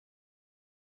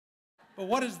But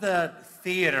what does the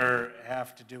theater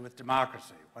have to do with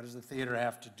democracy? What does the theater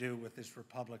have to do with this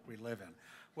republic we live in?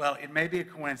 Well, it may be a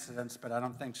coincidence, but I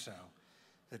don't think so,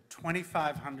 that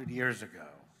 2,500 years ago,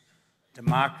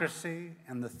 democracy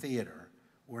and the theater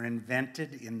were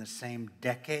invented in the same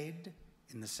decade,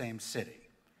 in the same city.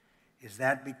 Is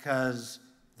that because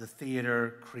the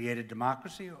theater created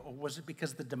democracy, or was it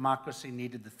because the democracy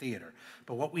needed the theater?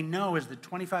 But what we know is that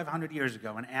 2,500 years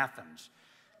ago in Athens,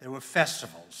 there were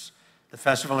festivals, the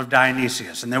Festival of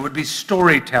Dionysius, and there would be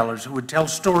storytellers who would tell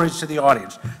stories to the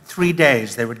audience. 3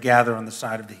 days they would gather on the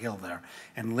side of the hill there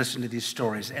and listen to these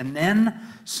stories. And then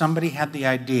somebody had the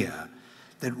idea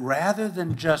that rather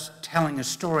than just telling a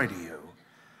story to you,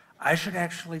 I should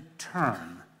actually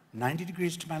turn 90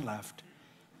 degrees to my left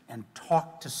and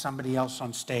talk to somebody else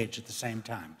on stage at the same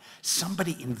time.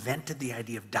 Somebody invented the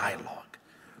idea of dialogue.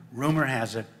 Rumor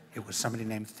has it, it was somebody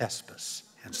named Thespis,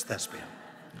 hence thespian.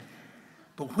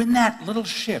 But when that little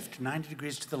shift, 90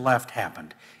 degrees to the left,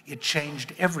 happened, it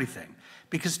changed everything.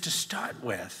 Because to start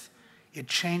with, it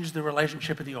changed the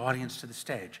relationship of the audience to the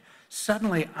stage.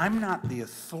 Suddenly, I'm not the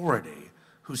authority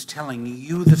who's telling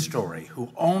you the story,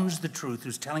 who owns the truth,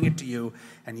 who's telling it to you,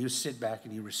 and you sit back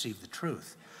and you receive the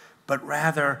truth. But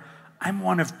rather, I'm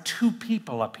one of two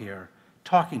people up here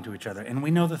talking to each other. And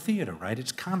we know the theater, right?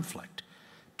 It's conflict.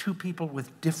 Two people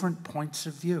with different points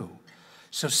of view.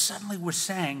 So suddenly we're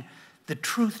saying the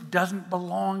truth doesn't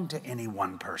belong to any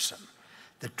one person.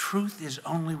 The truth is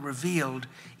only revealed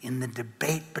in the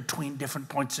debate between different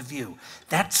points of view.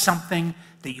 That's something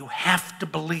that you have to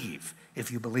believe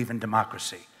if you believe in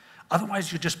democracy.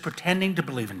 Otherwise, you're just pretending to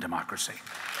believe in democracy.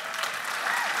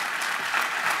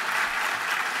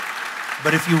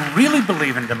 But if you really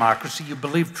believe in democracy, you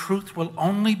believe truth will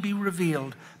only be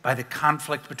revealed by the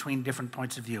conflict between different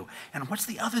points of view. And what's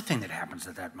the other thing that happens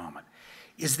at that moment?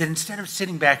 Is that instead of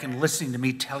sitting back and listening to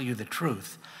me tell you the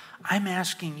truth, I'm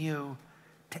asking you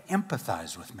to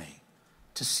empathize with me,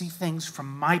 to see things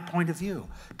from my point of view,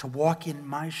 to walk in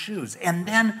my shoes. And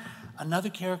then another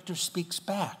character speaks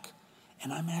back,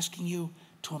 and I'm asking you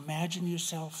to imagine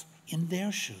yourself in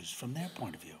their shoes, from their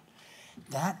point of view.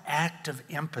 That act of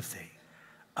empathy,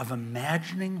 of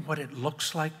imagining what it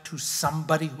looks like to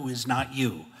somebody who is not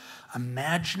you,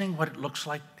 imagining what it looks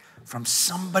like from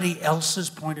somebody else's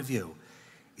point of view,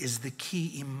 is the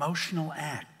key emotional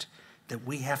act that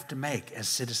we have to make as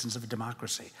citizens of a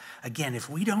democracy. Again, if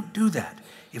we don't do that,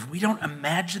 if we don't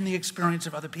imagine the experience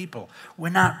of other people, we're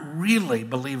not really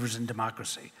believers in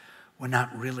democracy. We're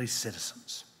not really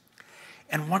citizens.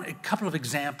 And a couple of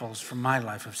examples from my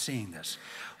life of seeing this.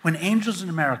 When Angels in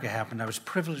America happened, I was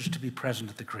privileged to be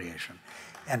present at the creation.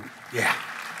 And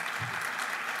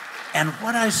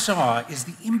what I saw is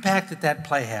the impact that that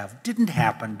play didn't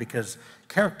happen because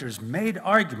characters made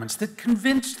arguments that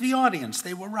convinced the audience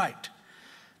they were right.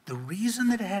 The reason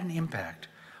that it had an impact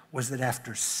was that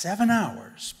after 7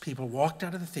 hours, people walked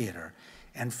out of the theater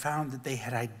and found that they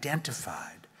had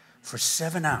identified for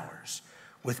 7 hours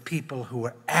with people who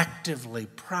were actively,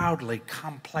 proudly,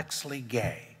 complexly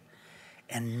gay.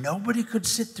 And nobody could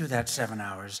sit through that 7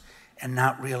 hours and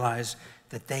not realize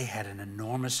that they had an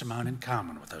enormous amount in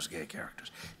common with those gay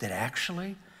characters. That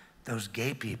actually, those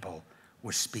gay people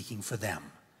were speaking for them.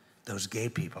 Those gay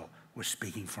people were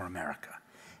speaking for America.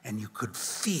 And you could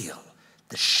feel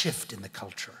the shift in the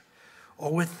culture.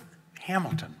 Or with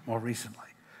Hamilton, more recently,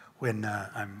 when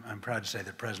I'm proud to say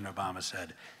that President Obama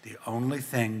said, the only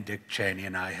thing Dick Cheney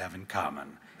and I have in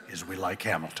common is we like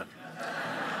Hamilton.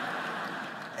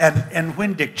 And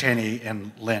when Dick Cheney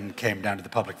and Lynn came down to the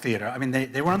Public Theater, I mean,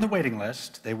 they were on the waiting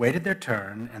list, they waited their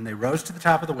turn, and they rose to the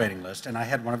top of the waiting list, and I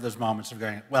had one of those moments of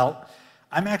going, well,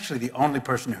 I'm actually the only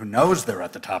person who knows they're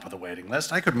at the top of the waiting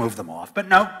list. I could move them off, but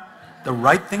no, the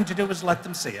right thing to do was let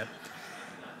them see it.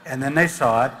 And then they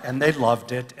saw it, and they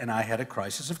loved it, and I had a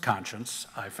crisis of conscience.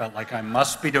 I felt like I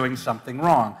must be doing something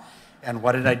wrong. And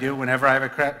what did I do whenever I have a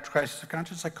crisis of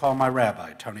conscience? I call my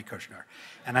rabbi, Tony Kushner,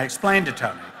 and I explained to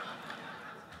Tony.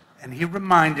 And he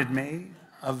reminded me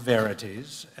of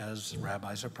verities, as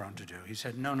rabbis are prone to do. He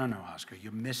said, no, Oskar,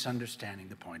 you're misunderstanding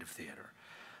the point of theater.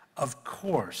 Of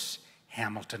course,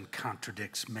 Hamilton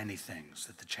contradicts many things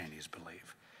that the Cheneys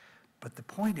believe. But the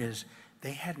point is,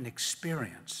 they had an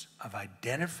experience of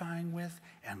identifying with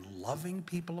and loving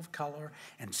people of color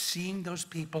and seeing those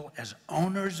people as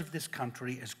owners of this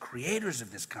country, as creators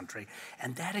of this country,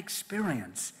 and that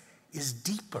experience is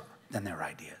deeper than their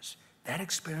ideas. That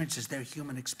experience is their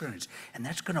human experience, and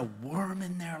that's going to worm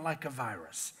in there like a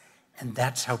virus, and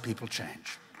that's how people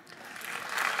change.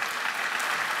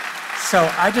 So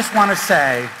I just want to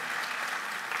say,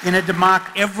 in a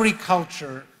every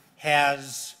culture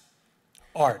has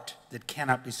art that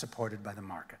cannot be supported by the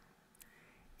market.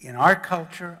 In our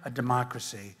culture, a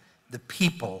democracy, the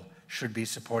people should be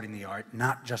supporting the art,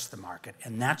 not just the market.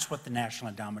 And that's what the National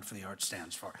Endowment for the Arts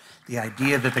stands for. The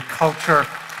idea that the culture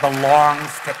belongs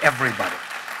to everybody.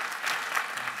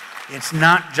 It's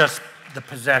not just the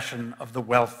possession of the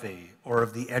wealthy or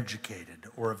of the educated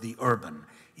or of the urban.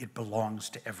 It belongs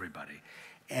to everybody.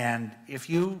 And if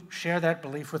you share that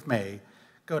belief with me,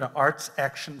 go to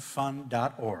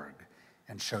artsactionfund.org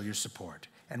and show your support.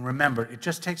 And remember, it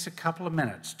just takes a couple of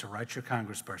minutes to write your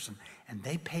congressperson, and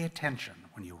they pay attention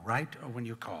when you write or when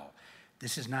you call.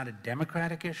 This is not a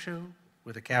Democratic issue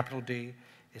with a capital D.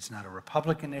 It's not a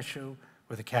Republican issue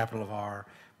with a capital of R,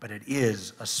 but it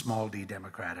is a small d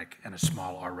Democratic and a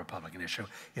small r Republican issue.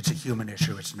 It's a human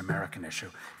issue. It's an American issue.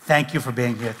 Thank you for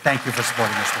being here. Thank you for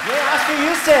supporting this. Yeah, Oskar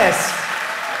Eustis.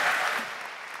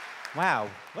 Wow,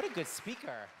 what a good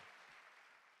speaker.